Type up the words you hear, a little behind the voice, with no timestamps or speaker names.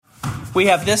We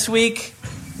have this week.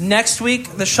 Next week,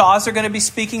 the Shaws are going to be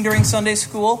speaking during Sunday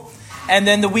school. And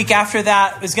then the week after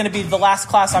that is going to be the last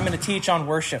class I'm going to teach on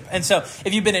worship. And so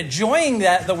if you've been enjoying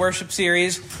the worship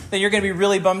series, then you're going to be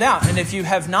really bummed out. And if you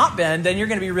have not been, then you're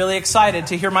going to be really excited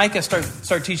to hear Micah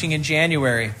start teaching in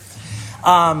January.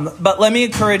 But let me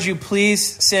encourage you,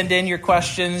 please send in your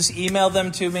questions. Email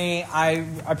them to me.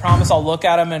 I promise I'll look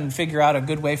at them and figure out a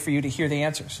good way for you to hear the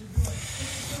answers.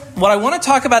 What I want to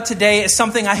talk about today is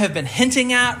something I have been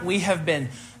hinting at. We have been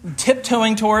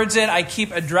tiptoeing towards it. I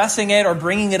keep addressing it or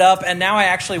bringing it up, and now I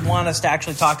actually want us to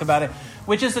actually talk about it,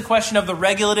 which is the question of the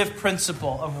regulative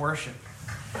principle of worship.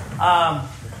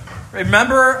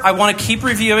 Remember, I want to keep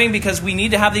reviewing because we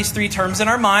need to have these three terms in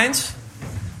our minds.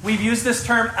 We've used this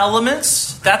term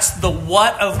elements. That's the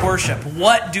what of worship.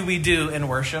 What do we do in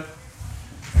worship?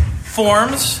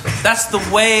 Forms. That's the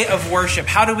way of worship.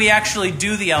 How do we actually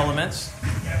do the elements?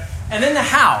 And then the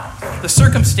how, the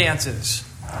circumstances.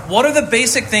 What are the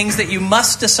basic things that you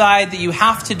must decide that you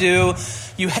have to do,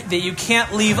 that you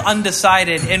can't leave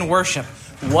undecided in worship?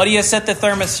 What do you set the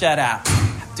thermostat at?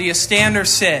 Do you stand or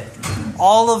sit?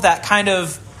 All of that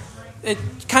it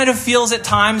kind of feels at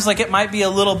times like it might be a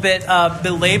little bit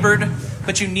belabored,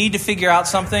 but you need to figure out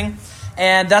something.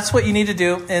 And that's what you need to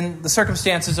do in the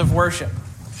circumstances of worship.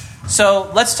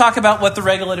 So let's talk about what the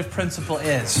regulative principle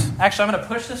is. Actually, I'm going to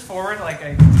push this forward like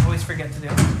I always forget to do.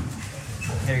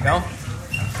 There you go.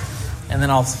 And then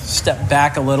I'll step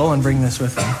back a little and bring this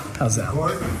with me. How's that?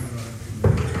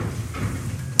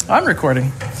 I'm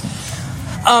recording.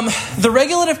 The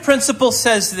regulative principle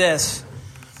says this.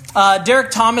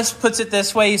 Derek Thomas puts it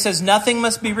this way. He says, nothing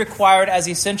must be required as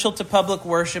essential to public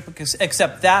worship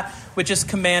except that which is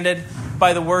commanded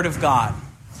by the word of God.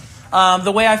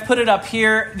 The way I've put it up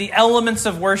here, the elements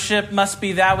of worship must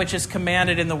be that which is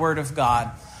commanded in the word of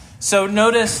God. So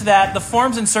notice that the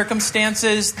forms and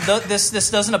circumstances,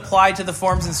 this doesn't apply to the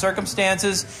forms and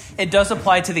circumstances. It does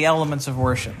apply to the elements of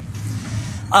worship.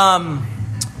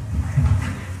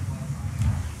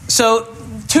 So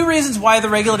two reasons why the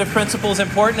regulative principle is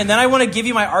important, and then I want to give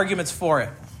you my arguments for it.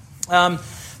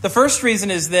 The first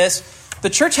reason is this. The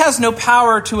church has no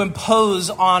power to impose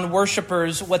on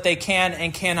worshipers what they can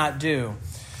and cannot do.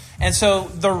 And so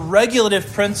the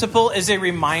regulative principle is a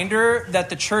reminder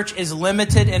that the church is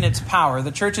limited in its power.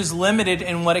 The church is limited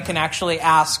in what it can actually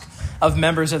ask of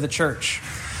members of the church.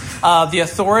 The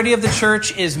authority of the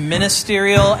church is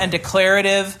ministerial and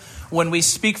declarative. When we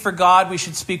speak for God, we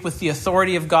should speak with the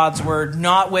authority of God's word,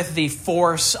 not with the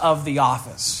force of the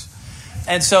office.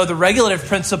 And so the regulative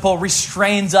principle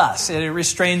restrains us. It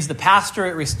restrains the pastor.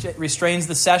 It restrains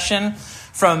the session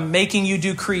from making you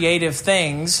do creative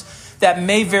things that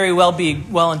may very well be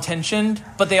well-intentioned,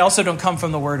 but they also don't come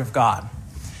from the Word of God.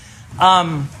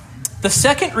 The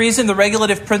second reason the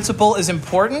regulative principle is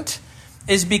important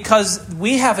is because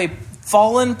we have a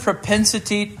fallen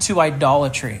propensity to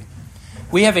idolatry.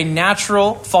 We have a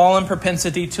natural fallen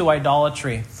propensity to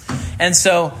idolatry. And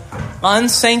so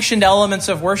unsanctioned elements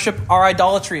of worship are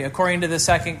idolatry, according to the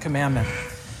second commandment.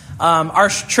 Our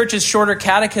church's shorter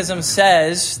catechism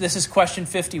says, this is question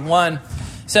 51,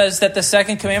 says that the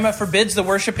second commandment forbids the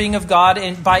worshiping of God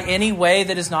by any way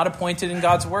that is not appointed in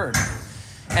God's word.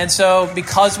 And so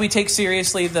because we take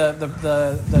seriously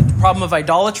the problem of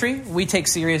idolatry, we take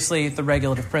seriously the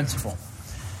regulative principle.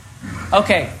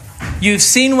 Okay, you've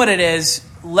seen what it is.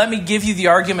 Let me give you the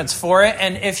arguments for it.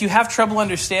 And if you have trouble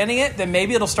understanding it, then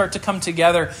maybe it'll start to come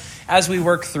together as we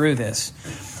work through this.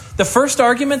 The first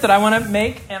argument that I want to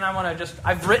make, and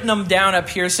I've written them down up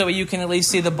here so you can at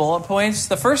least see the bullet points.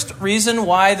 The first reason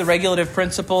why the regulative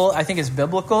principle, I think, is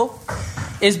biblical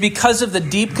is because of the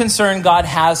deep concern God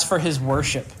has for his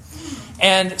worship.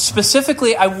 And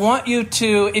specifically, I want you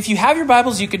to, if you have your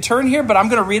Bibles, you can turn here, but I'm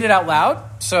going to read it out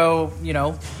loud. So,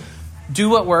 do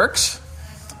what works.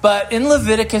 But in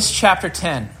Leviticus chapter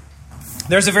 10,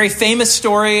 there's a very famous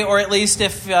story, or at least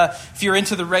if you're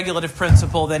into the regulative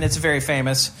principle, then it's very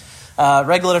famous.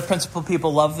 Regulative principle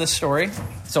people love this story,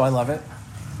 so I love it.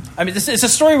 I mean, it's a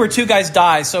story where two guys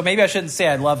die, so maybe I shouldn't say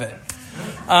I love it.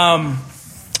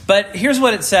 But here's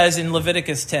what it says in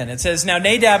Leviticus 10. It says, "Now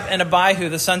Nadab and Abihu,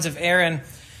 the sons of Aaron,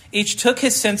 each took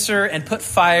his censer and put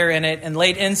fire in it and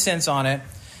laid incense on it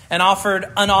and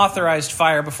offered unauthorized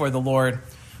fire before the Lord,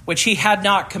 which he had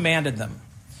not commanded them.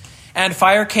 And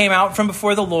fire came out from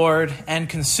before the Lord and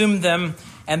consumed them,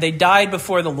 and they died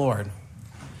before the Lord.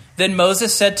 Then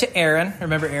Moses said to Aaron,"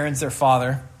 remember Aaron's their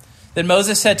father, "Then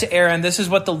Moses said to Aaron, 'This is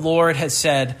what the Lord has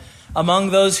said.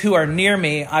 Among those who are near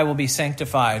me, I will be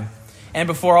sanctified, and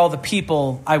before all the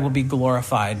people, I will be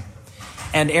glorified.'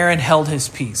 And Aaron held his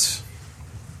peace."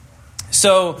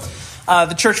 So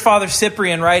The church father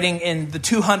Cyprian, writing in the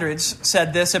 200s,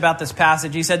 said this about this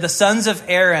passage. He said, "The sons of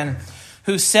Aaron,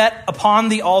 who set upon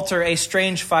the altar a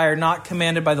strange fire not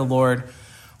commanded by the Lord,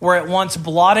 were at once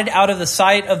blotted out of the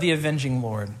sight of the avenging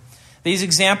Lord. These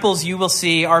examples, you will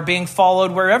see, are being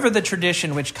followed wherever the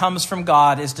tradition which comes from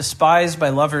God is despised by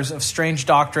lovers of strange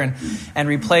doctrine and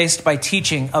replaced by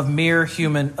teaching of mere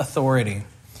human authority."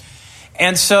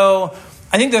 And so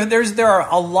I think that there are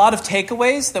a lot of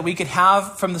takeaways that we could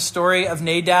have from the story of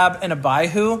Nadab and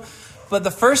Abihu. But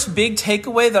the first big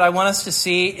takeaway that I want us to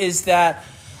see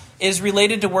is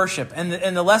related to worship.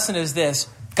 And the lesson is this: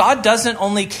 God doesn't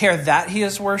only care that he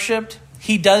is worshipped,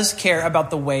 he does care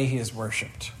about the way he is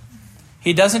worshipped.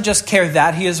 He doesn't just care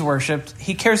that he is worshipped,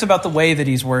 he cares about the way that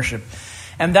he's worshipped.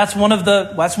 And that's one of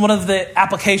the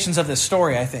applications of this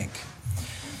story, I think.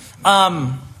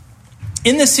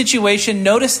 In this situation,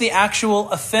 notice the actual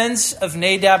offense of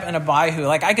Nadab and Abihu.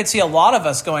 Like, I could see a lot of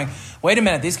us going, wait a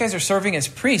minute, these guys are serving as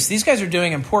priests. These guys are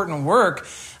doing important work.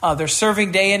 They're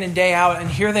serving day in and day out,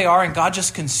 and here they are, and God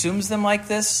just consumes them like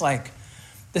this. Like,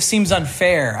 this seems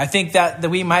unfair. I think that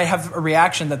we might have a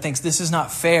reaction that thinks this is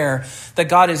not fair, that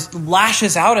God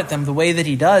lashes out at them the way that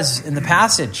he does in the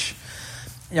passage.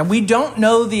 Now, we don't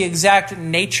know the exact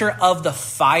nature of the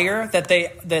fire that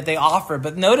they offer,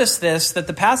 but notice this, that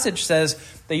the passage says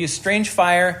they used strange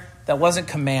fire that wasn't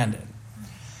commanded.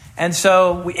 And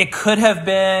so it could have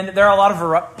been, there are a lot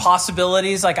of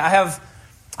possibilities. Like I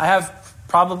have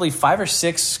probably 5 or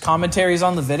 6 commentaries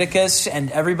on Leviticus,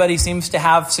 and everybody seems to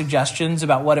have suggestions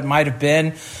about what it might have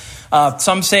been.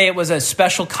 Some say it was a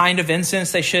special kind of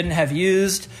incense they shouldn't have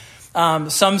used.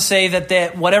 Some say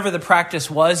that whatever the practice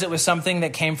was, it was something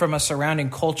that came from a surrounding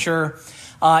culture.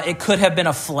 It could have been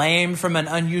a flame from an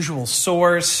unusual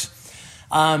source.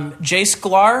 J.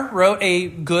 Sklar wrote a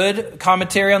good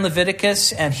commentary on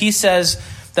Leviticus, and he says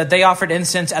that they offered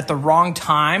incense at the wrong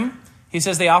time. He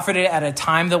says they offered it at a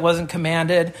time that wasn't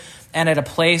commanded and at a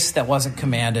place that wasn't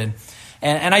commanded.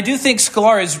 And I do think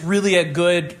Sklar is really a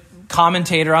good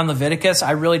commentator on Leviticus.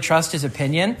 I really trust his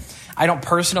opinion. I don't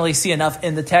personally see enough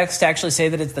in the text to actually say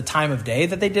that it's the time of day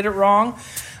that they did it wrong.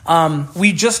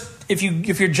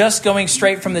 If you're just going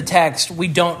straight from the text, we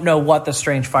don't know what the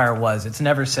strange fire was. It's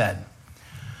never said.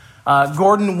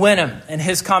 Gordon Wenham, in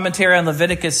his commentary on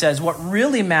Leviticus, says what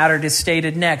really mattered is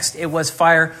stated next. It was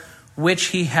fire which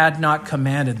he had not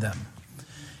commanded them.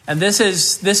 And this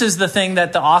is the thing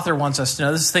that the author wants us to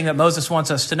know. This is the thing that Moses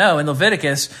wants us to know in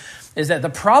Leviticus, is that the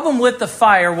problem with the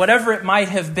fire, whatever it might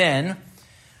have been,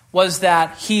 was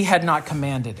that he had not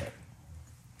commanded it.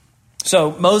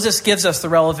 So Moses gives us the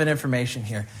relevant information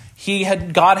here.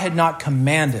 God had not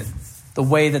commanded the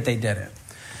way that they did it.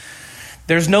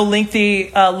 There's no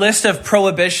lengthy list of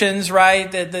prohibitions, right?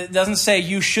 That doesn't say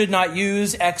you should not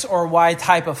use X or Y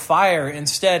type of fire.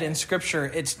 Instead, in Scripture,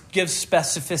 it gives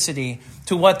specificity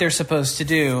to what they're supposed to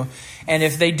do. And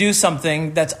if they do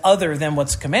something that's other than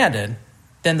what's commanded,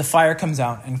 then the fire comes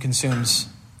out and consumes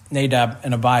Nadab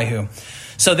and Abihu.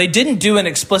 So they didn't do an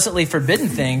explicitly forbidden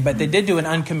thing, but they did do an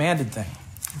uncommanded thing.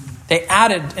 They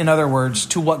added, in other words,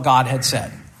 to what God had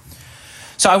said.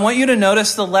 So I want you to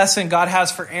notice the lesson God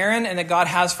has for Aaron and that God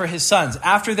has for his sons.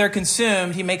 After they're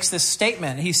consumed, he makes this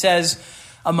statement. He says,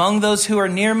 "Among those who are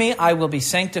near me, I will be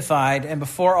sanctified, and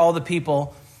before all the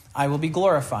people, I will be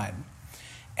glorified."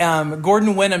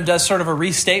 Gordon Wenham does sort of a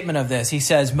restatement of this. He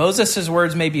says, Moses'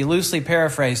 words may be loosely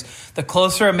paraphrased. The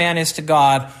closer a man is to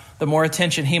God, the more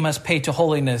attention he must pay to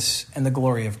holiness and the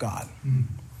glory of God. Mm.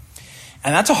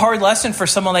 And that's a hard lesson for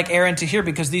someone like Aaron to hear,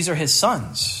 because these are his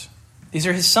sons. These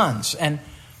are his sons. And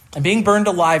being burned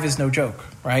alive is no joke,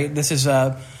 right? This is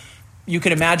you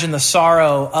can imagine the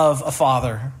sorrow of a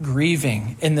father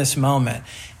grieving in this moment.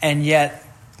 And yet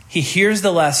he hears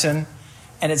the lesson,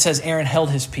 and it says Aaron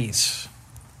held his peace.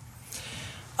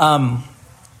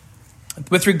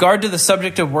 With regard to the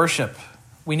subject of worship,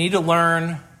 we need to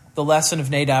learn the lesson of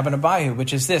Nadab and Abihu,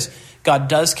 which is this: God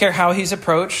does care how he's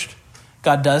approached.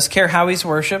 God does care how he's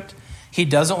worshipped. He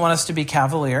doesn't want us to be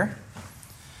cavalier.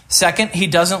 Second, he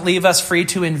doesn't leave us free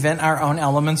to invent our own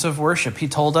elements of worship. He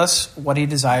told us what he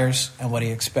desires and what he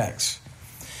expects.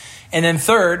 And then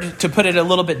third, to put it a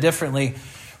little bit differently,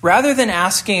 rather than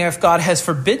asking if God has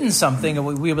forbidden something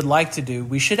we would like to do,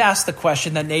 we should ask the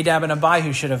question that Nadab and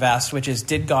Abihu should have asked, which is,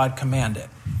 did God command it?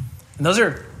 And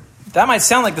that might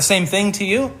sound like the same thing to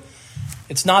you.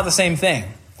 It's not the same thing.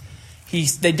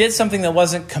 They did something that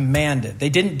wasn't commanded. They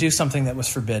didn't do something that was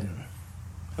forbidden.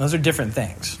 Those are different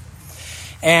things.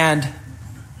 And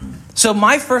so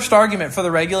my first argument for the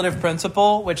regulative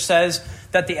principle, which says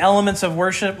that the elements of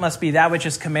worship must be that which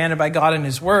is commanded by God in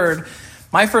his word,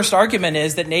 My first argument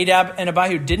is that Nadab and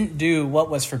Abihu didn't do what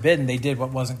was forbidden. They did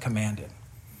what wasn't commanded.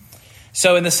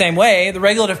 So in the same way, the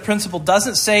regulative principle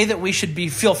doesn't say that we should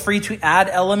feel free to add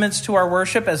elements to our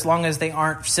worship as long as they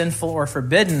aren't sinful or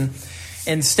forbidden.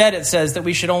 Instead, it says that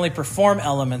we should only perform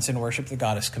elements in worship that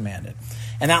God has commanded.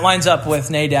 And that lines up with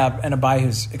Nadab and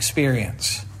Abihu's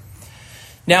experience.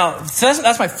 Now, so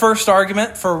that's my first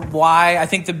argument for why I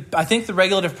think the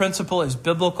regulative principle is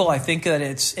biblical. I think that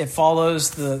it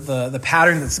follows the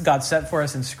pattern that God set for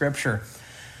us in Scripture.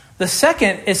 The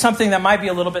second is something that might be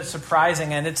a little bit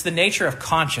surprising, and it's the nature of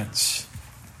conscience.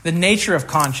 The nature of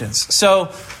conscience.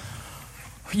 So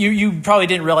you probably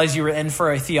didn't realize you were in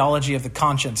for a theology of the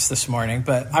conscience this morning,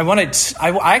 but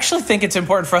I actually think it's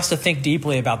important for us to think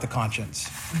deeply about the conscience.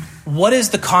 What is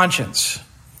the conscience?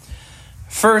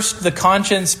 First, the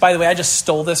conscience, by the way, I just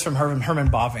stole this from Herman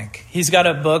Bavinck. He's got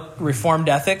a book, Reformed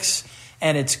Ethics,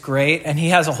 and it's great. And he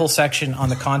has a whole section on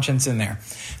the conscience in there.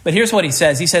 But here's what he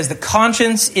says. He says, the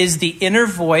conscience is the inner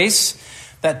voice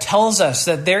that tells us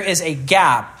that there is a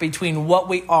gap between what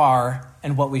we are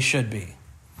and what we should be.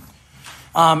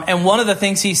 And one of the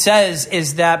things he says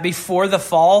is that before the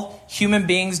fall, human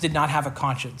beings did not have a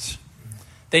conscience.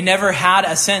 They never had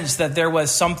a sense that there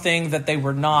was something that they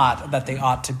were not, that they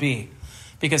ought to be.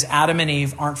 Because Adam and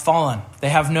Eve aren't fallen.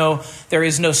 There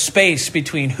is no space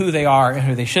between who they are and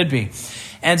who they should be.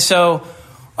 And so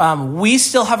we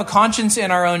still have a conscience in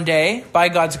our own day by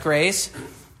God's grace,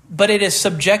 but it is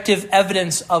subjective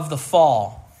evidence of the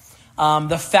fall.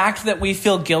 The fact that we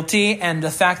feel guilty and the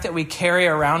fact that we carry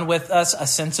around with us a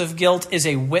sense of guilt is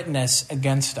a witness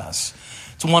against us.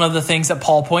 It's one of the things that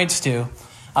Paul points to,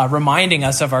 reminding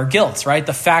us of our guilt, right?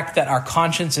 The fact that our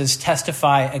consciences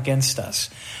testify against us.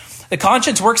 The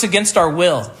conscience works against our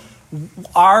will.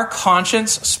 Our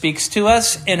conscience speaks to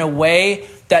us in a way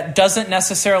that doesn't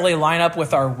necessarily line up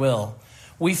with our will.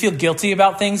 We feel guilty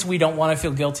about things we don't want to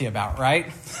feel guilty about, right?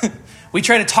 We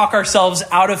try to talk ourselves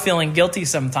out of feeling guilty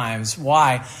sometimes.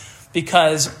 Why?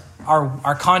 Because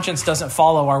our conscience doesn't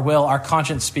follow our will. Our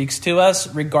conscience speaks to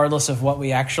us regardless of what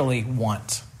we actually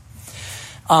want.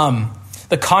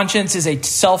 The conscience is a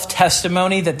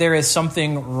self-testimony that there is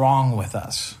something wrong with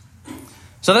us.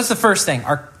 So that's the first thing.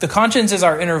 The conscience is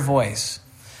our inner voice.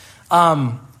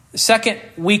 Second,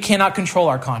 we cannot control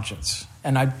our conscience.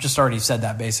 And I just already said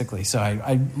that basically, so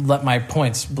I let my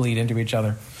points bleed into each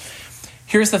other.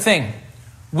 Here's the thing.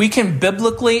 We can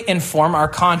biblically inform our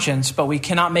conscience, but we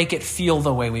cannot make it feel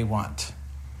the way we want.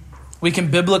 We can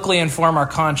biblically inform our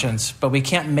conscience, but we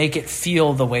can't make it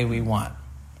feel the way we want.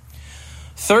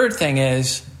 Third thing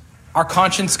is, our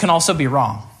conscience can also be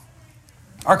wrong.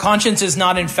 Our conscience is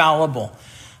not infallible.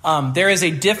 There is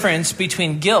a difference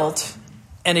between guilt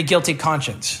and a guilty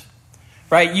conscience,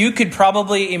 right? You could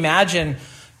probably imagine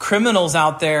criminals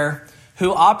out there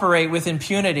who operate with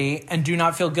impunity and do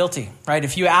not feel guilty, right?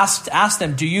 If you ask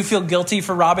them, do you feel guilty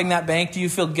for robbing that bank? Do you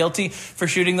feel guilty for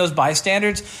shooting those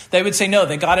bystanders? They would say, no,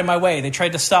 they got in my way. They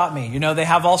tried to stop me. They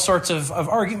have all sorts of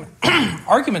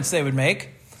arguments they would make.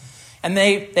 And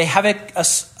they have a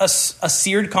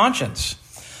seared conscience.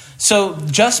 So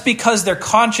just because their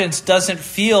conscience doesn't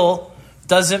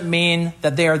mean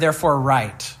that they are therefore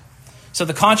right. So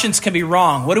the conscience can be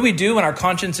wrong. What do we do when our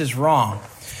conscience is wrong?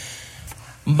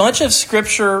 Much of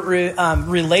Scripture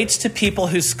relates to people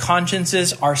whose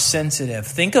consciences are sensitive.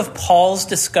 Think of Paul's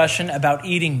discussion about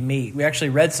eating meat. We actually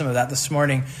read some of that this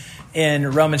morning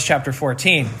in Romans chapter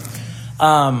 14.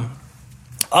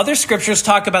 Other scriptures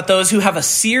talk about those who have a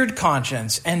seared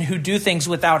conscience and who do things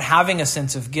without having a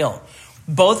sense of guilt.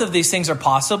 Both of these things are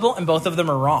possible and both of them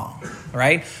are wrong,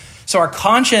 right? So our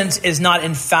conscience is not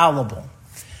infallible.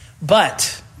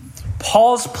 But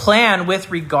Paul's plan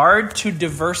with regard to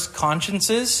diverse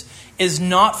consciences is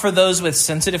not for those with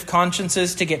sensitive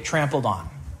consciences to get trampled on.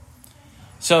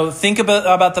 So think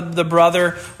about the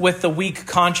brother with the weak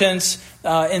conscience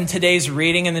in today's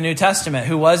reading in the New Testament.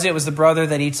 Who was it? It was the brother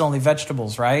that eats only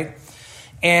vegetables, right?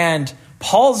 And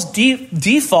Paul's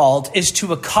default is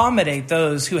to accommodate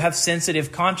those who have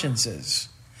sensitive consciences.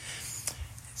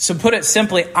 So put it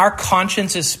simply, our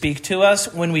consciences speak to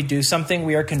us when we do something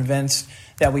we are convinced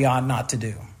that we ought not to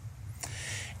do.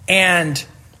 And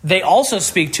they also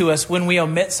speak to us when we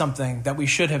omit something that we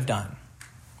should have done.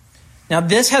 Now,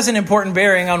 this has an important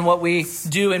bearing on what we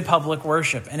do in public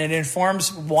worship, and it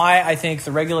informs why I think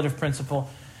the regulative principle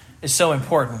is so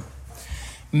important.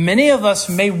 Many of us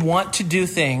may want to do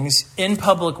things in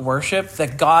public worship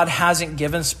that God hasn't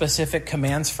given specific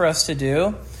commands for us to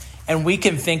do, and we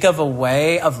can think of a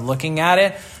way of looking at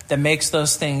it that makes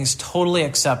those things totally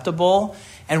acceptable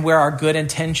and where our good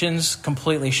intentions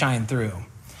completely shine through.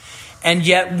 And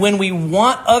yet when we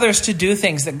want others to do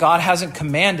things that God hasn't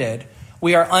commanded,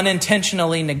 we are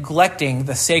unintentionally neglecting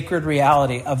the sacred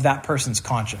reality of that person's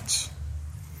conscience.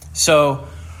 So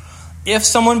if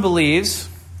someone believes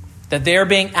that they are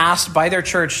being asked by their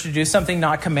church to do something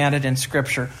not commanded in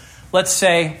Scripture, let's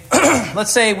say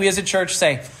we as a church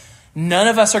say, none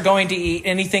of us are going to eat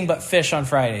anything but fish on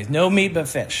Fridays. No meat but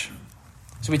fish.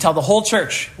 So we tell the whole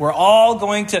church, we're all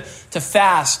going to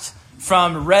fast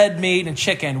from red meat and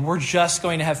chicken. We're just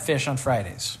going to have fish on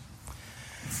Fridays.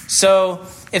 So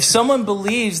if someone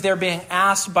believes they're being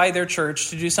asked by their church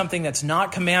to do something that's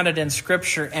not commanded in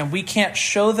Scripture, and we can't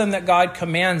show them that God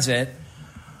commands it,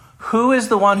 who is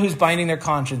the one who's binding their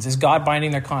conscience? Is God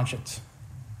binding their conscience?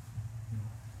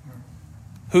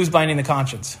 Who's binding the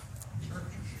conscience?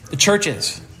 The church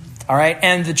is. All right.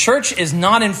 And the church is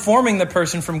not informing the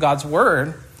person from God's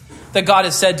word that God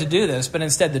has said to do this, but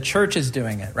instead the church is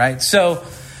doing it. Right. So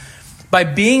by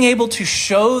being able to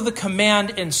show the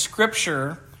command in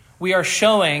Scripture, we are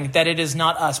showing that it is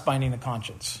not us binding the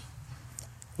conscience.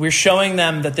 We're showing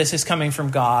them that this is coming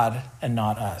from God and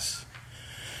not us.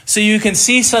 So you can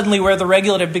see suddenly where the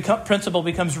regulative principle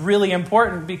becomes really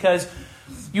important, because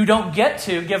you don't get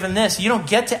to, given this, you don't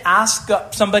get to ask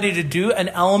somebody to do an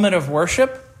element of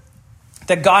worship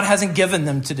that God hasn't given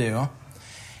them to do,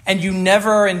 and you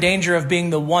never are in danger of being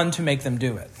the one to make them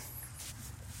do it.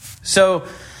 So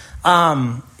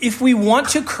if we want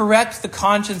to correct the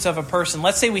conscience of a person,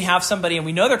 let's say we have somebody and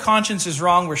we know their conscience is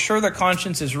wrong, we're sure their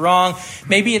conscience is wrong,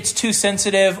 maybe it's too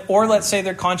sensitive, or let's say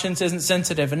their conscience isn't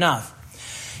sensitive enough.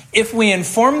 If we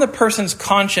inform the person's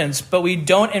conscience, but we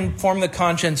don't inform the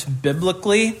conscience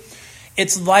biblically,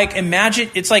 it's like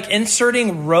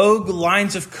inserting rogue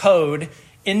lines of code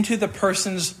into the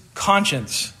person's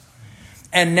conscience.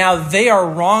 And now they are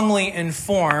wrongly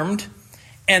informed,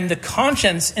 and the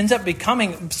conscience ends up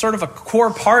becoming sort of a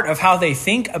core part of how they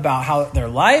think about how their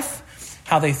life,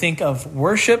 how they think of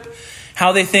worship,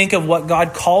 how they think of what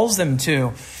God calls them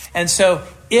to. And so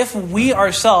if we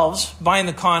ourselves bind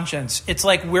the conscience, it's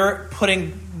like we're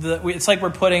putting a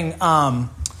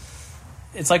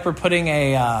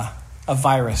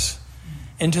virus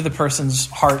into the person's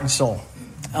heart and soul.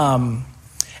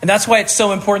 And that's why it's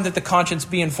so important that the conscience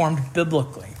be informed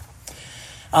biblically.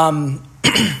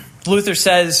 Luther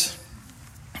says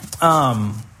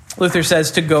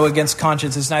to go against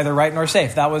conscience is neither right nor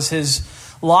safe. That was his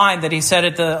line that he said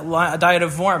at the Diet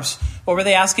of Worms. What were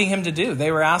they asking him to do?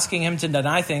 They were asking him to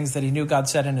deny things that he knew God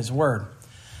said in his word.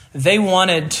 They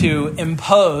wanted to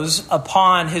impose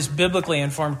upon his biblically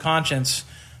informed conscience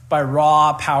by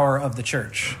raw power of the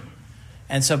church.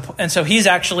 And so he's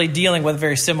actually dealing with a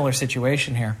very similar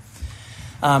situation here.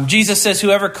 Jesus says,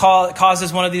 whoever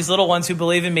causes one of these little ones who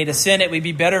believe in me to sin, it would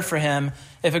be better for him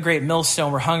if a great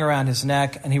millstone were hung around his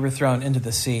neck and he were thrown into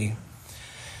the sea.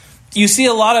 You see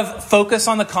a lot of focus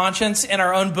on the conscience in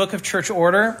our own book of church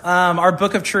order. Our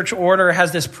book of church order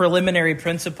has this preliminary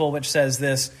principle which says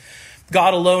this: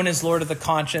 God alone is Lord of the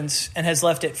conscience and has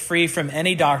left it free from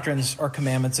any doctrines or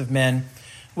commandments of men,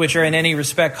 which are in any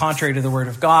respect contrary to the word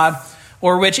of God,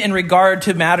 or which in regard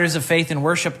to matters of faith and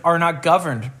worship are not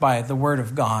governed by the word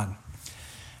of God.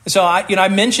 So I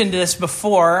mentioned this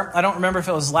before. I don't remember if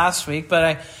it was last week,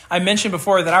 but I mentioned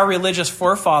before that our religious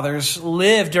forefathers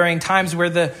lived during times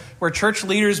where church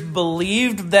leaders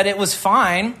believed that it was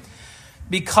fine,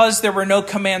 because there were no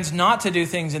commands not to do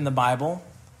things in the Bible,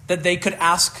 that they could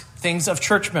ask things of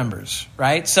church members,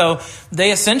 right? So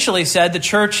they essentially said, the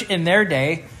church in their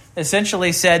day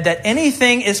essentially said that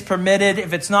anything is permitted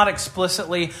if it's not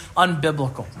explicitly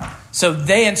unbiblical. So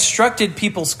they instructed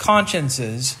people's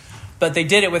consciences, but they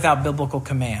did it without biblical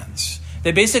commands.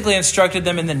 They basically instructed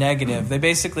them in the negative. They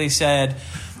basically said,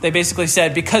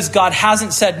 because God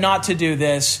hasn't said not to do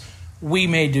this, we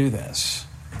may do this.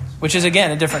 Which is, again,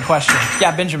 a different question.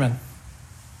 Yeah, Benjamin.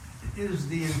 Is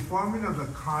the informing of the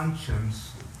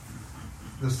conscience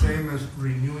the same as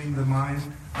renewing the mind?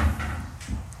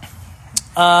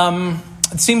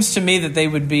 It seems to me that they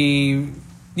would be.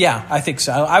 Yeah, I think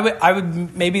so. I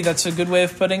would. Maybe that's a good way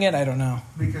of putting it. I don't know.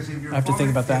 Because if you're I have to think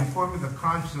about that. informing the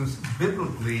conscience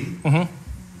biblically,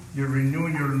 you're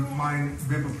renewing your mind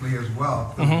biblically as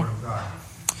well, the Word of God.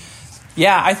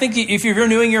 Yeah, I think if you're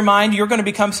renewing your mind, you're going to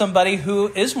become somebody who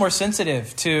is more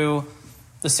sensitive to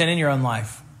the sin in your own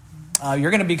life.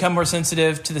 You're going to become more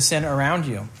sensitive to the sin around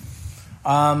you.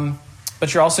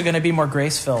 But you're also going to be more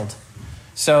grace-filled.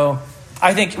 So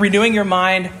I think renewing your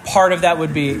mind, part of that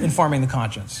would be informing the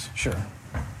conscience. Sure.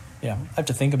 Yeah, I have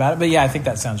to think about it. But yeah, I think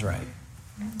that sounds right.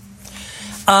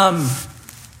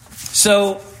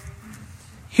 So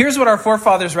Here's what our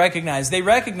forefathers recognized. They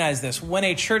recognized this. When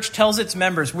a church tells its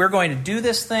members, we're going to do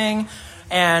this thing,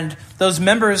 and those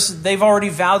members, they've already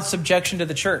vowed subjection to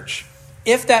the church.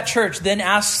 If that church then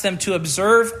asks them to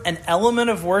observe an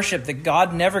element of worship that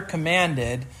God never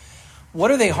commanded, what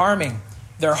are they harming?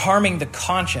 They're harming the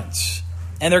conscience.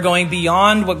 And they're going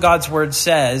beyond what God's word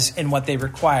says in what they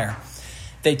require.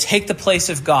 They take the place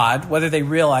of God, whether they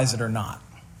realize it or not.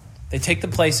 They take the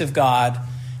place of God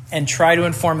and try to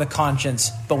inform the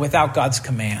conscience, but without God's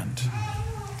command.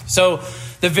 So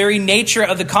the very nature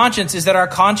of the conscience is that our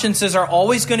consciences are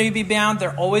always going to be bound.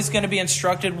 They're always going to be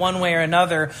instructed one way or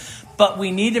another. But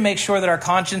we need to make sure that our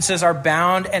consciences are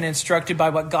bound and instructed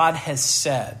by what God has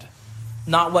said,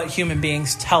 not what human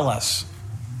beings tell us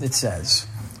it says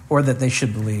or that they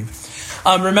should believe.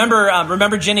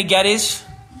 Remember Jenny Geddes?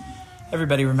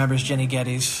 Everybody remembers Jenny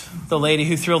Geddes, the lady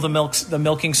who threw the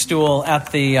milking stool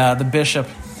at the bishop,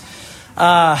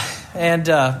 and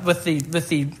with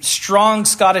the strong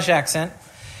Scottish accent.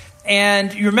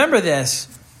 And you remember this.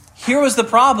 Here was the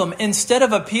problem. Instead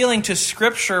of appealing to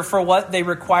Scripture for what they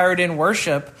required in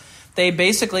worship, they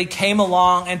basically came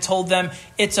along and told them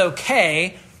it's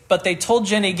okay. But they told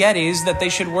Jenny Geddes that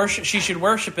she should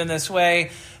worship in this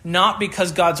way, not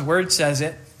because God's word says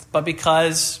it, but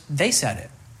because they said it.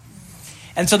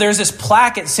 And so there's this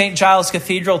plaque at St. Giles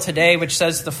Cathedral today which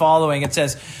says the following. It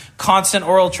says, constant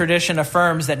oral tradition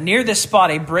affirms that near this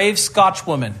spot a brave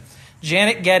Scotchwoman,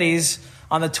 Janet Geddes,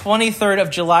 on the 23rd of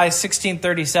July,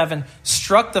 1637,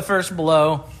 struck the first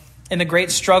blow in the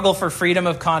great struggle for freedom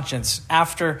of conscience,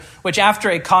 after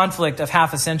a conflict of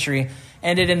half a century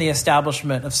ended in the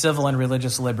establishment of civil and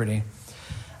religious liberty.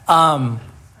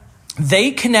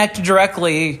 They connect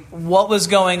directly what was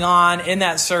going on in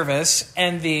that service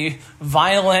and the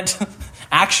violent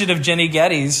action of Jenny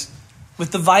Geddes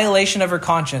with the violation of her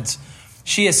conscience.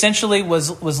 She essentially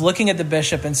was looking at the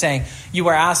bishop and saying, you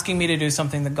are asking me to do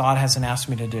something that God hasn't asked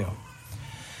me to do.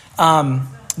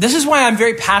 This is why I'm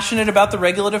very passionate about the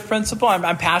regulative principle.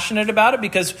 I'm passionate about it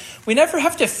because we never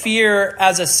have to fear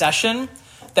as a session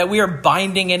that we are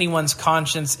binding anyone's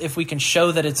conscience if we can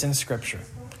show that it's in Scripture.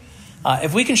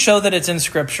 If we can show that it's in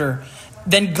Scripture,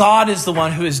 then God is the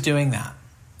one who is doing that.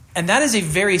 And that is a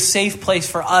very safe place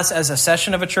for us as a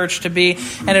session of a church to be.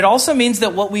 And it also means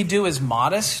that what we do is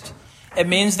modest. It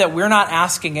means that we're not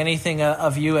asking anything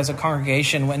of you as a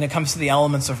congregation when it comes to the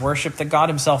elements of worship that God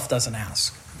himself doesn't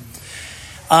ask.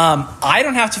 I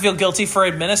don't have to feel guilty for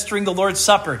administering the Lord's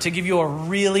Supper, to give you a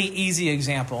really easy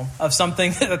example of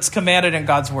something that's commanded in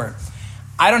God's word.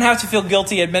 I don't have to feel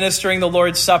guilty administering the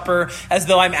Lord's Supper as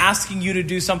though I'm asking you to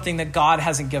do something that God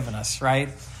hasn't given us, right?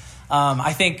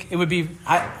 I think it would be...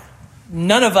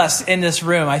 None of us in this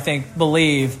room, I think,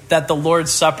 believe that the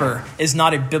Lord's Supper is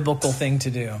not a biblical thing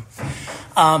to do.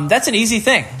 That's an easy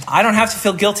thing. I don't have to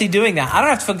feel guilty doing that. I don't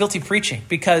have to feel guilty preaching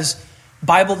because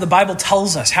the Bible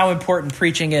tells us how important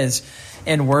preaching is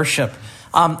in worship.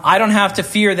 I don't have to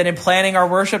fear that in planning our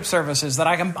worship services that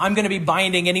I'm going to be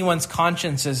binding anyone's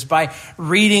consciences by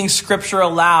reading Scripture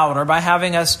aloud or by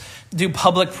having us do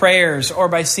public prayers or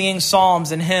by singing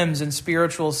psalms and hymns and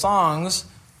spiritual songs,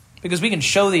 because we can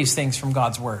show these things from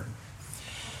God's word.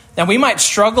 Now, we might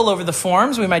struggle over the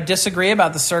forms. We might disagree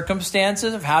about the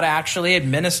circumstances of how to actually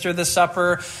administer the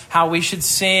supper, how we should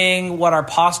sing, what our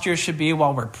posture should be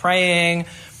while we're praying.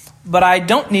 But I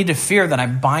don't need to fear that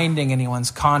I'm binding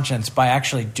anyone's conscience by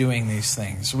actually doing these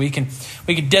things. We can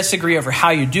disagree over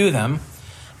how you do them,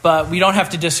 but we don't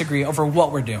have to disagree over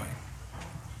what we're doing.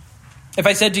 If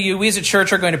I said to you, we as a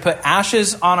church are going to put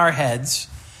ashes on our heads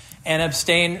and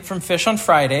abstain from fish on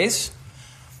Fridays,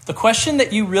 the question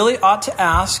that you really ought to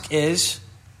ask is,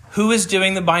 who is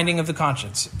doing the binding of the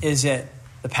conscience? Is it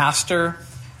the pastor?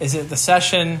 Is it the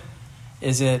session? Or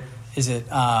is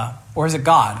it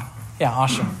God? Yeah,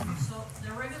 Asha. So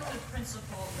the regulative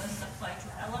principle doesn't apply to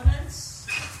elements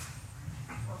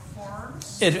or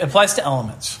forms? It applies to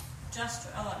elements. Just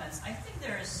to elements. I think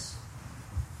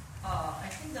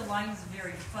the line is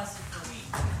very fuzzy for me,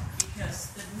 because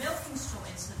the milking stool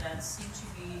incidents seem to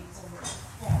be over the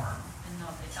form and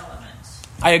not the element.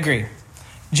 I agree.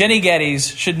 Jenny Geddes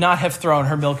should not have thrown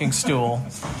her milking stool.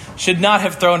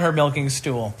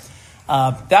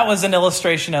 That was an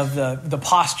illustration of the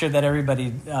posture that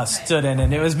everybody stood in,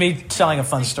 and it was me telling a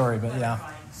fun story, but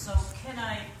yeah. So can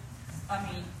I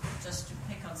just to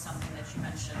pick on something that you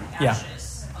mentioned,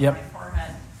 ashes on my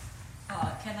forehead,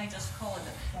 can I just call it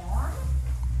a form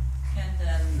and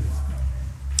then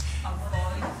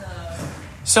avoid the...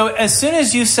 So as soon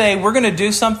as you say, we're going to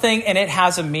do something and it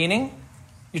has a meaning,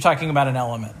 you're talking about an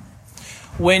element.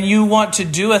 When you want to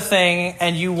do a thing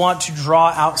and you want to draw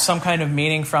out some kind of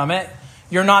meaning from it,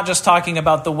 you're not just talking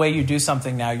about the way you do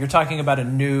something now. You're talking about a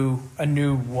new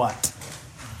what?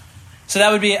 So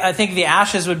that would be, I think the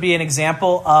ashes would be an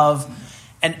example of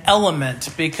an element,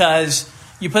 because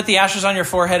you put the ashes on your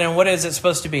forehead, and what is it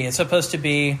supposed to be? It's supposed to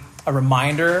be a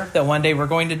reminder that one day we're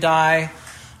going to die.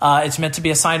 It's meant to be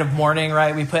a sign of mourning,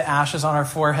 right? We put ashes on our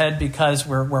forehead because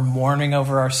we're mourning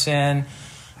over our sin.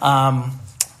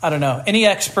 I don't know. Any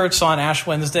experts on Ash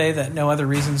Wednesday that know other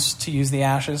reasons to use the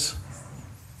ashes?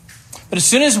 But as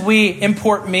soon as we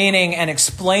import meaning and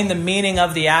explain the meaning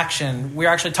of the action, we're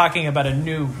actually talking about a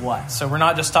new what. So we're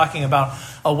not just talking about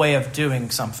a way of doing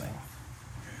something.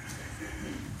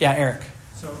 Yeah, Eric.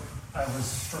 So I was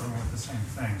struggling with the same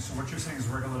thing. So what you're saying is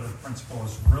regulative principle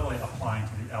is really applying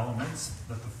to the elements,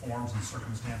 that the forms and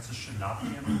circumstances should not be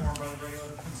informed by the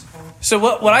regulative principle? So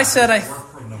what I said,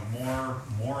 work from the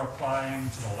more applying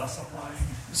to the less applying?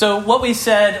 So what we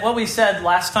said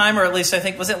last time, or at least I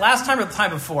think, was it last time or the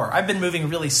time before? I've been moving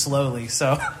really slowly,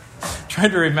 so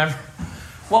trying to remember.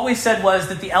 What we said was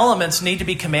that the elements need to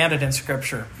be commanded in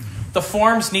Scripture. The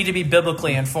forms need to be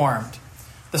biblically informed.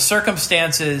 The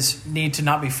circumstances need to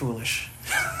not be foolish.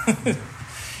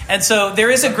 And so there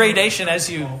is a gradation as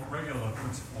you... Regulative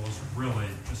principle is really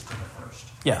just to the first.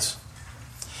 Yes.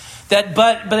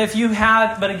 But if you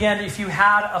had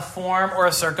a form or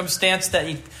a circumstance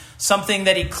something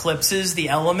that eclipses the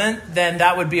element, then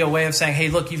that would be a way of saying, hey,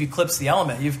 look, you've eclipsed the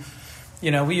element.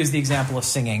 We use the example of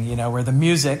singing, where the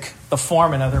music, the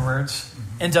form, in other words,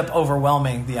 ends up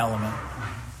overwhelming the element.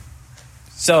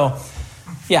 So,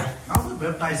 yeah. How about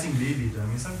baptizing babies? I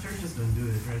mean, some churches don't do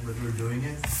it, right? But we're doing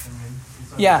it. It's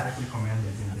not exactly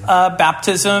commanded in there.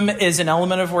 Baptism is an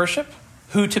element of worship.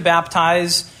 Who to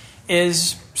baptize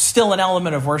is still an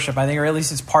element of worship, I think, or at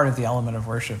least it's part of the element of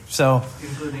worship. So,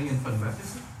 including infant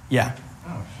baptism? Yeah.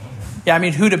 Oh, okay. Yeah, I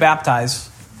mean, who to baptize.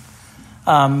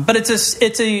 But it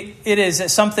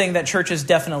is something that churches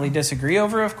definitely disagree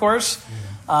over, of course.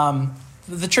 Yeah.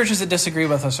 The churches that disagree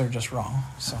with us are just wrong.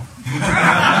 So,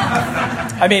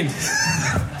 I mean,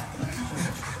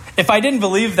 if I didn't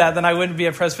believe that, then I wouldn't be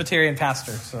a Presbyterian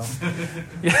pastor. So,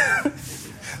 yeah.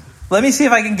 Let me see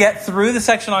if I can get through the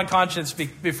section on conscience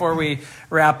before we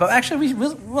wrap up. Actually,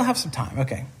 we'll have some time.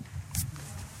 Okay.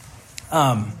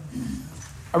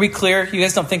 Are we clear? You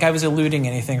guys don't think I was eluding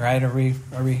anything, right? Are we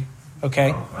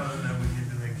okay? Well, other than we need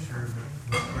to make sure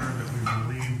that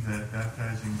we believe that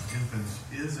baptizing infants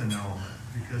is an element,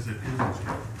 because it is in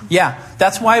Scripture. Yeah,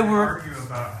 that's why We we're... argue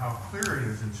about how clear it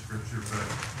is in Scripture,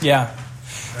 but... Yeah.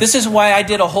 This is why I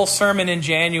did a whole sermon in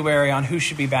January on who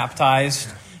should be baptized,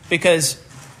 because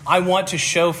I want to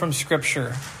show from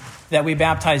Scripture that we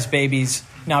baptize babies,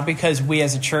 not because we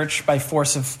as a church, by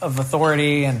force of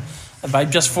authority and by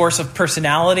just force of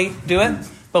personality, do it,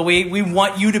 but we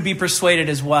want you to be persuaded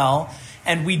as well.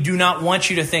 And we do not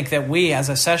want you to think that we as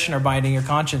a session are binding your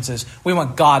consciences. We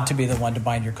want God to be the one to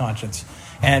bind your conscience.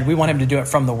 And we want him to do it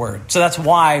from the Word. So that's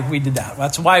why we did that.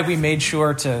 That's why we made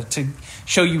sure to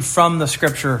show you from the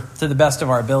Scripture, to the best of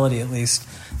our ability at least,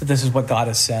 that this is what God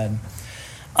has said.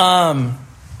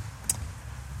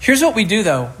 Here's what we do,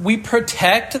 though. We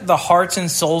protect the hearts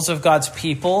and souls of God's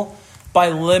people by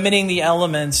limiting the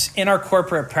elements in our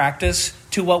corporate practice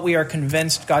to what we are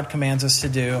convinced God commands us to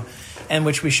do, and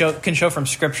which we can show from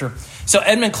Scripture. So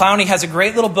Edmund Clowney has a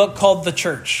great little book called The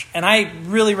Church. And I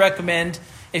really recommend,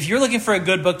 if you're looking for a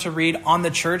good book to read on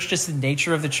the church, just the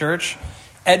nature of the church,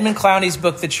 Edmund Clowney's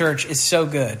book, The Church, is so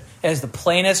good. It has the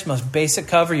plainest, most basic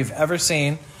cover you've ever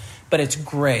seen, but it's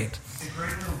great. It's a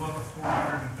great little book of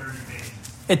 430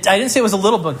 pages. I didn't say it was a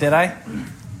little book, did I?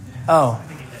 Oh.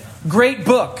 Great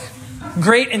book.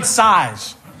 Great in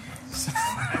size.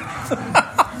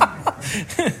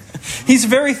 He's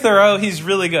very thorough. He's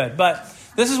really good. But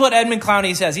this is what Edmund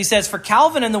Clowney says. He says, for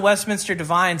Calvin and the Westminster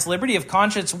Divines, liberty of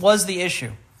conscience was the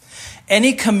issue.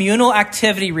 Any communal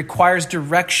activity requires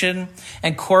direction,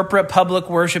 and corporate public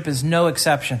worship is no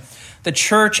exception. The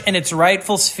church, in its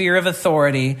rightful sphere of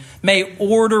authority, may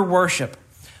order worship,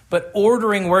 but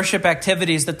ordering worship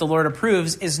activities that the Lord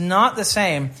approves is not the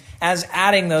same as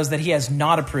adding those that he has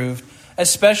not approved,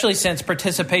 especially since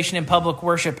participation in public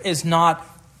worship is not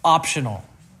optional.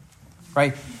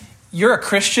 Right? You're a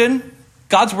Christian.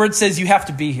 God's word says you have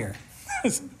to be here.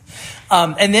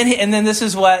 And then this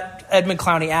is what Edmund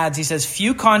Clowney adds. He says,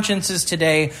 few consciences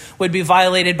today would be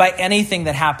violated by anything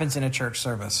that happens in a church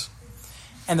service.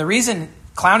 And the reason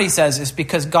Clowney says is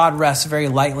because God rests very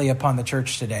lightly upon the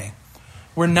church today.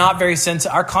 We're not very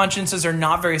our consciences are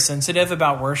not very sensitive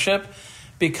about worship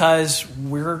because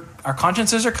our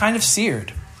consciences are kind of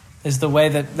seared, is the way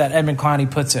that Edmund Clowney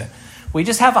puts it. We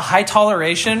just have a high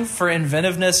toleration for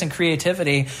inventiveness and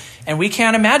creativity, and we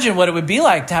can't imagine what it would be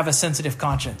like to have a sensitive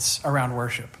conscience around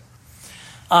worship.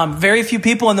 Very few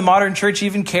people in the modern church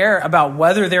even care about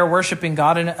whether they're worshiping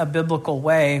God in a biblical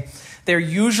way. They're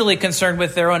usually concerned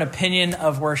with their own opinion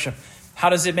of worship. How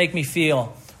does it make me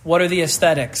feel? What are the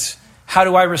aesthetics? How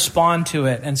do I respond to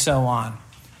it? And so on.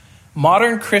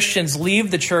 Modern Christians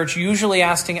leave the church usually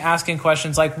asking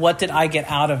questions like, what did I get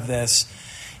out of this?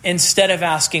 Instead of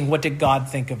asking, what did God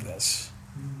think of this?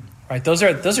 Right? Those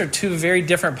are two very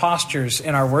different postures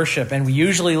in our worship, and we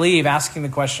usually leave asking the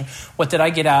question, what did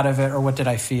I get out of it, or what did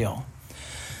I feel?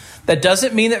 That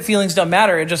doesn't mean that feelings don't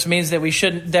matter. It just means that we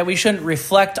shouldn't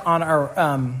reflect on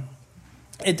our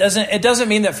it doesn't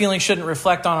mean that feelings shouldn't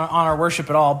reflect on our worship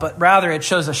at all, but rather it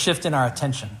shows a shift in our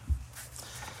attention.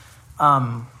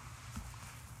 So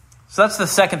that's the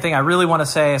second thing I really want to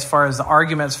say as far as the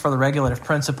arguments for the regulative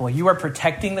principle. You are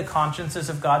protecting the consciences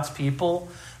of God's people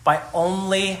by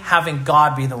only having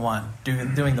God be the one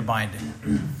doing the binding.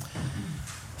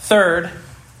 Third,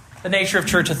 the nature of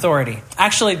church authority.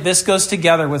 Actually, this goes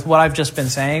together with what I've just been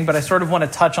saying, but I sort of want to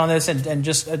touch on this and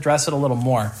just address it a little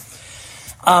more.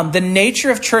 The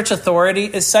nature of church authority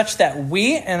is such that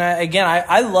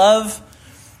I love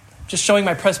just showing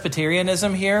my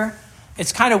Presbyterianism here.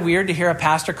 It's kind of weird to hear a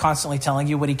pastor constantly telling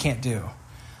you what he can't do.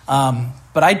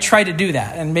 But I try to do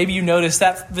that. And maybe you notice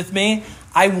that with me.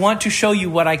 I want to show you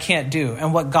what I can't do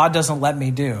and what God doesn't let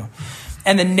me do.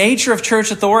 And the nature of church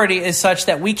authority is such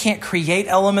that we can't create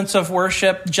elements of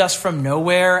worship just from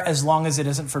nowhere as long as it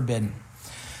isn't forbidden.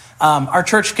 Our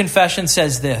church confession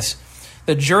says this: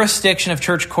 the jurisdiction of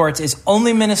church courts is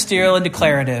only ministerial and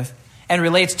declarative and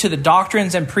relates to the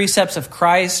doctrines and precepts of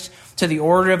Christ, to the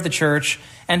order of the church,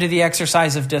 and to the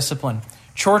exercise of discipline.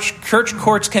 Church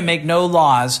courts can make no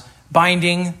laws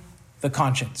binding the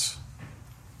conscience.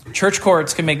 Church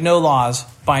courts can make no laws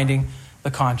binding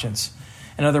the conscience.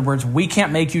 In other words, we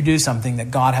can't make you do something that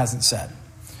God hasn't said.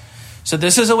 So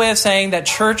this is a way of saying that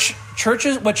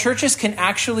what churches can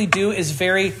actually do is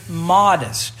very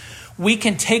modest. We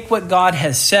can take what God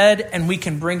has said and we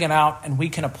can bring it out and we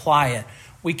can apply it.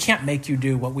 We can't make you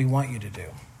do what we want you to do.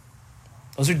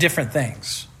 Those are different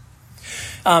things.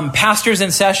 Pastors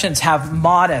in sessions have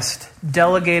modest,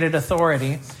 delegated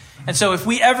authority. And so if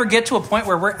we ever get to a point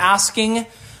where we're asking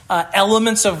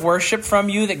elements of worship from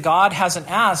you that God hasn't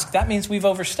asked, that means we've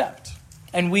overstepped.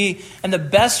 And the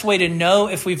best way to know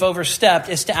if we've overstepped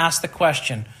is to ask the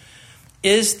question,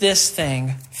 is this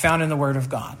thing found in the Word of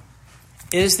God?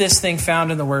 Is this thing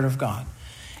found in the Word of God?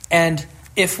 And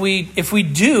if we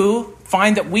do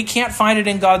find that we can't find it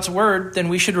in God's Word, then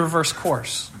we should reverse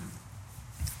course.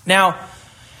 Now,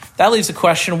 that leaves a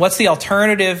question, what's the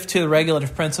alternative to the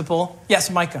regulative principle?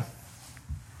 Yes, Micah.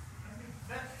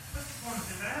 That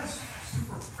has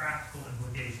super practical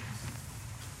implications.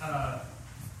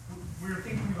 We're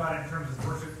thinking about it in terms of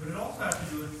worship, but it also has to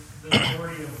do with the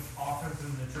authority of office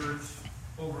in the church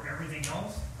over everything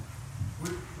else.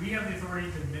 We have the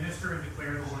authority to minister and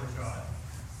declare the Word of God.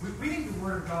 We think the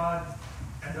Word of God,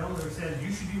 as Elder said,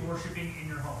 you should be worshiping in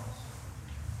your homes.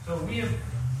 So we have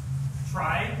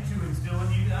tried to instill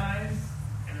in you guys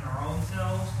and in our own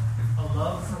selves a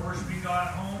love for worshiping God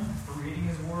at home, for reading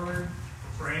His Word,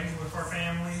 for praying with our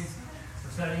families,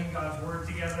 for studying God's Word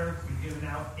together. We've given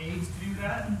out aids to do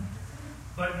that.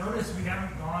 But notice we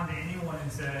haven't gone to anyone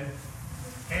and said,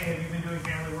 hey, have you been doing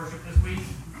family worship this week?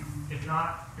 If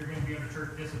not, you're going to be under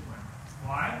church discipline.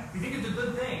 Why? We think it's a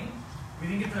good thing. We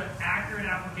think it's an accurate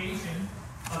application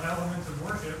of elements of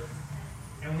worship,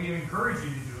 and we encourage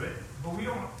you to do it. But we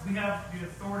have the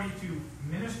authority to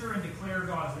minister and declare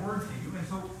God's Word to you, and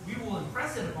so we will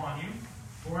impress it upon you,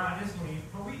 but we're not disciplining.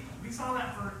 But we saw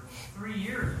that for 3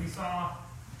 years. We saw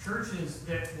churches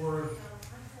that where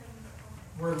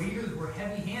leaders were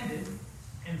heavy-handed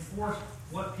and forced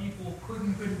what people could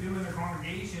and couldn't do in their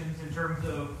congregations in terms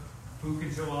of who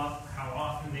can show up, how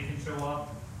often they can show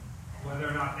up, whether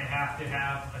or not they have to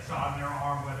have a shot in their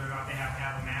arm, whether or not they have to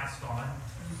have a mask on.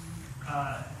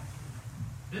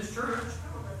 This church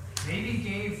maybe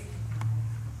gave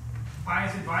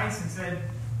pious advice and said,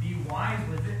 be wise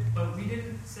with it, but we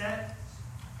didn't set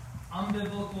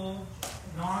unbiblical,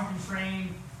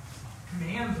 non-constrained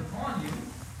commands upon you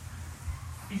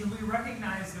because we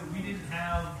recognized that we didn't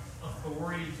have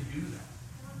authority to do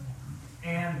that.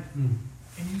 And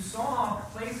you saw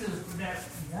places that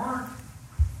weren't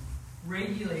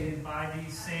regulated by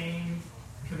these same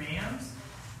commands,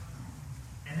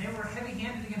 and they were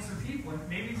heavy-handed against their people. And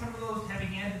maybe some of those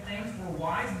heavy-handed things were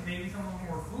wise, and maybe some of them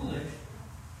were foolish.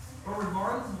 But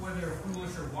regardless of whether they're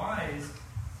foolish or wise,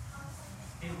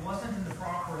 it wasn't in the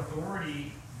proper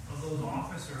authority of those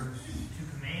officers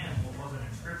to command what wasn't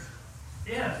in Scripture.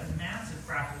 It has massive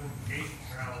practical implications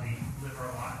for how we live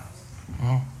our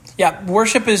lives. Yeah,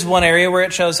 worship is one area where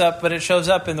it shows up, but it shows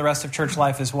up in the rest of church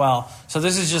life as well. So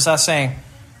this is just us saying,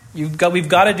 we've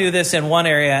got to do this in one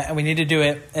area, and we need to do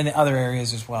it in the other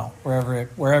areas as well,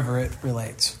 wherever it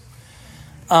relates.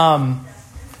 Now,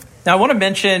 I want to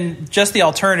mention just the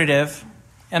alternative,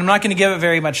 and I'm not going to give it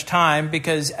very much time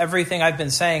because everything I've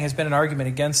been saying has been an argument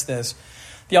against this.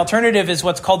 The alternative is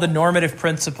what's called the normative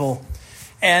principle.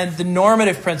 And the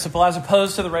normative principle, as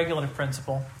opposed to the regulative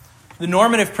principle, the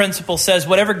normative principle says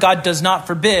whatever God does not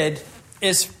forbid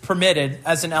is permitted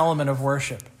as an element of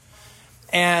worship.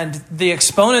 And the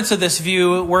exponents of this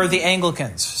view were the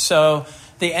Anglicans. So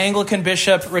the Anglican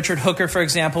bishop, Richard Hooker, for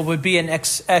example, would be an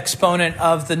exponent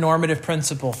of the normative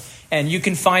principle. And you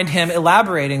can find him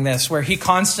elaborating this, where he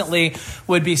constantly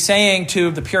would be saying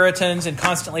to the Puritans and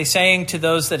constantly saying to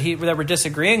those that were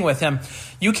disagreeing with him,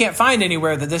 you can't find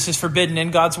anywhere that this is forbidden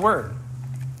in God's word.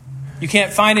 You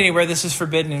can't find anywhere this is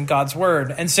forbidden in God's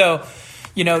word. And so,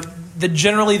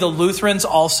 generally the Lutherans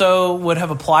also would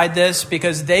have applied this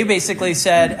because they basically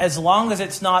said, as long as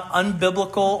it's not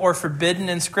unbiblical or forbidden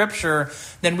in Scripture,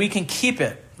 then we can keep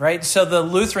it, right? So the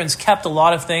Lutherans kept a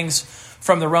lot of things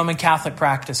from the Roman Catholic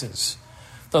practices.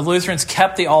 The Lutherans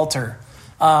kept the altar.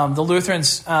 The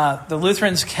Lutherans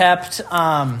kept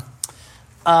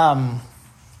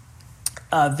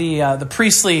the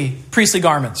priestly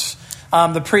garments.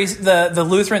 The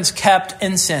Lutherans kept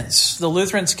incense. The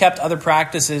Lutherans kept other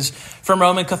practices from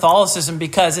Roman Catholicism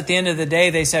because at the end of the day,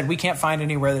 they said, we can't find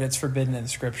anywhere that it's forbidden in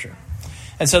Scripture.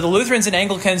 And so the Lutherans and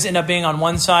Anglicans end up being on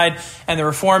one side, and the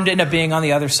Reformed end up being on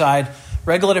the other side.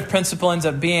 Regulative principle ends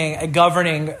up being a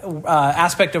governing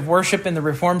aspect of worship in the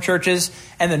Reformed churches,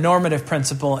 and the normative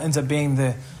principle ends up being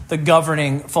the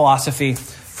governing philosophy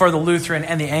for the Lutheran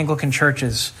and the Anglican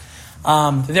churches.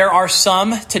 There are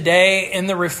some today in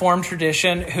the Reformed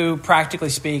tradition who, practically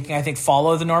speaking, I think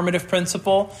follow the normative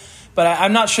principle, but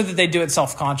I'm not sure that they do it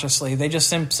self-consciously. They just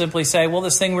simply say, well,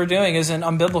 this thing we're doing isn't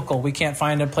unbiblical. We can't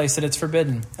find a place that it's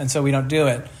forbidden, and so we don't do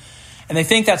it. And they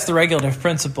think that's the regulative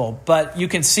principle, but you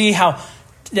can see how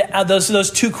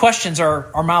those two questions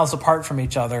are miles apart from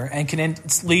each other and can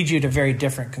lead you to very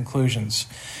different conclusions.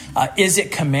 Is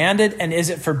it commanded and is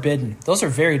it forbidden? Those are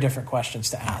very different questions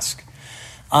to ask.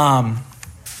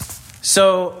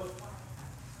 So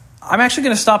I'm actually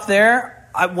going to stop there.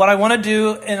 What I want to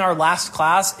do in our last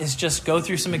class is just go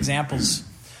through some examples.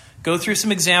 Go through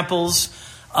some examples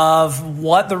of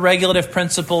what the regulative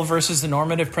principle versus the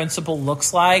normative principle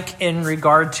looks like in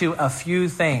regard to a few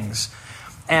things.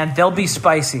 And they'll be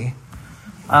spicy.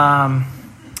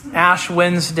 Ash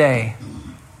Wednesday,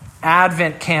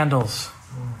 Advent candles,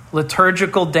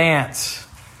 liturgical dance.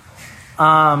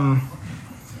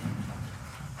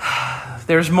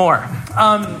 There's more.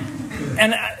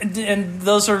 And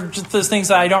those are just those things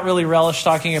that I don't really relish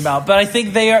talking about. But I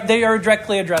think they are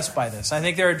directly addressed by this. I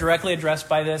think they're directly addressed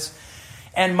by this.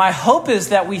 And my hope is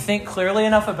that we think clearly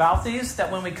enough about these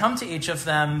that when we come to each of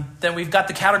them, then we've got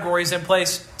the categories in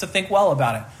place to think well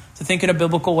about it, to think in a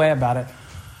biblical way about it.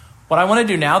 What I want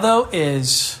to do now, though,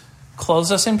 is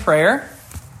close us in prayer.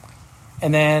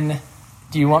 And then,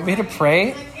 do you want me to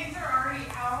pray?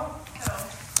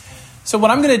 So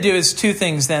what I'm going to do is two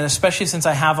things then, especially since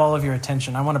I have all of your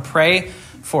attention. I want to pray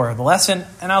for the lesson,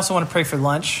 and I also want to pray for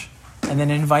lunch, and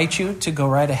then invite you to go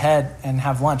right ahead and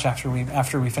have lunch after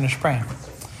we finish praying.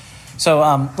 So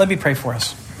let me pray for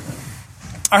us.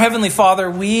 Our Heavenly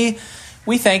Father, we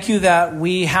thank you that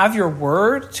we have your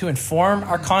word to inform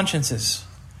our consciences.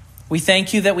 We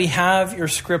thank you that we have your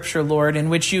Scripture, Lord, in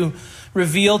which you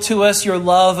reveal to us your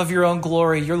love of your own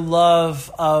glory, your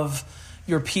love of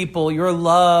your people, your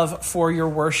love for your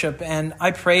worship. And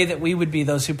I pray that we would be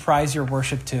those who prize your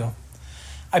worship too.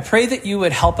 I pray that you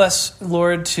would help us,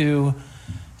 Lord, to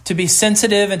be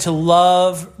sensitive and to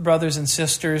love brothers and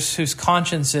sisters whose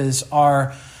consciences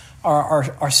are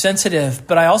sensitive.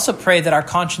 But I also pray that our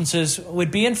consciences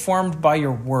would be informed by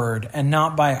your word and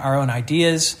not by our own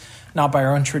ideas, not by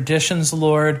our own traditions,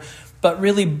 Lord, but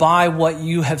really by what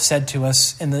you have said to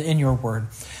us in your word.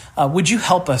 Would you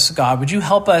help us, God? Would you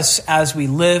help us as we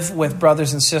live with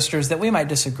brothers and sisters that we might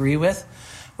disagree with?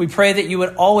 We pray that you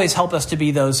would always help us to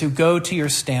be those who go to your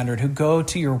standard, who go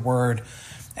to your word,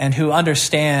 and who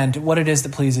understand what it is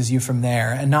that pleases you from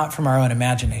there and not from our own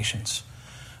imaginations.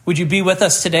 Would you be with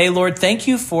us today, Lord? Thank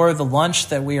you for the lunch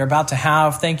that we are about to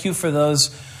have. Thank you for those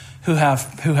who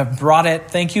have brought it.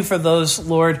 Thank you for those,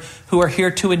 Lord, who are here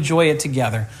to enjoy it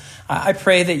together. I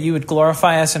pray that you would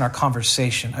glorify us in our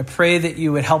conversation. I pray that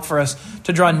you would help for us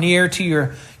to draw near to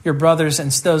your brothers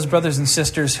and those brothers and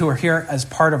sisters who are here as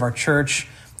part of our church,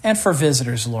 and for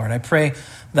visitors, Lord. I pray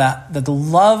that the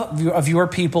love of your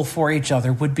people for each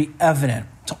other would be evident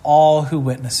to all who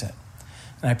witness it.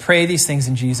 And I pray these things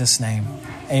in Jesus' name.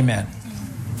 Amen.